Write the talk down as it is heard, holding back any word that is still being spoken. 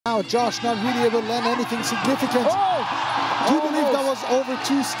Now Josh not really able to land anything significant. Oh! Do you believe that was over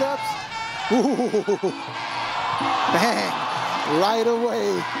 2 steps? Ooh. Bang! Right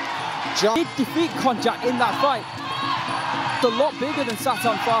away. Josh Did defeat Konjac in that fight. It's a lot bigger than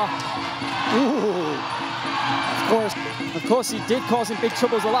Satanfah. Ooh. Of course, he did cause him big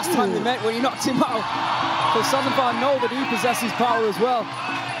troubles the last time they met when he knocked him out. Because Satanfah know that he possesses power as well.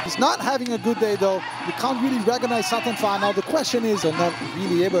 He's not having a good day though. You can't really recognize Satanfah. Now the question is, they're not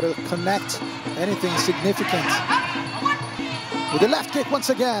really able to connect anything significant. With the left kick once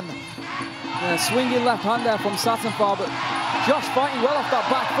again. Yeah, swinging left hand there from Satanfah, but Josh fighting well off that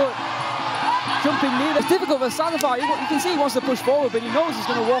back foot. Jumping knee. It's difficult for Satanfah. You can see he wants to push forward, but he knows he's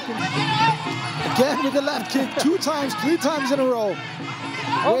going to walk in. Again with the left kick, 2 times, 3 times in a row.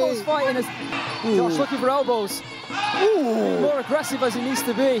 Almost fighting as Josh looking for elbows. Ooh. More aggressive as he needs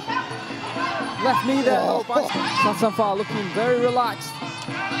to be. Left knee there. Satanfah looking very relaxed.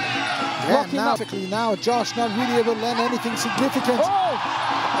 Yeah, now Josh not really able to land anything significant. Oh!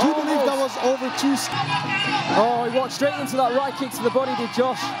 Do you believe that was over 2 steps? Oh, he walked straight into that right kick to the body, did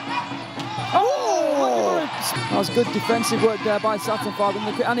Josh. Oh! That was good defensive work there by Satanfah.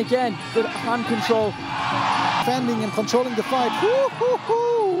 And again, good hand control. Defending and controlling the fight.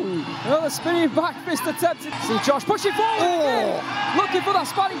 Another spinning back fist attempt. See Josh pushing forward again. Looking for that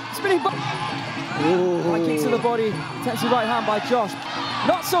spinning back. Right kick to the body. Attempts the right hand by Josh.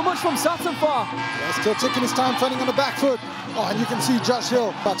 Not so much from Satanfah. Yeah, still taking his time fighting on the back foot. Oh, and you can see Josh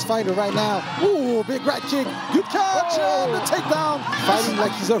Hill, box fighter right now. Ooh, big right kick. Good catch and the takedown. Fighting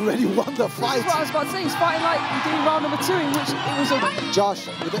like he's already won the fight. That's what I was about to say. He's fighting like he did in round number 2, in which it was a... Josh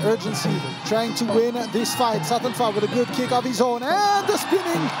with the urgency, trying to win this fight. Satanfah with a good kick of his own and the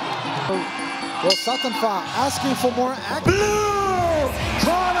spinning. Well, Satanfah asking for more action.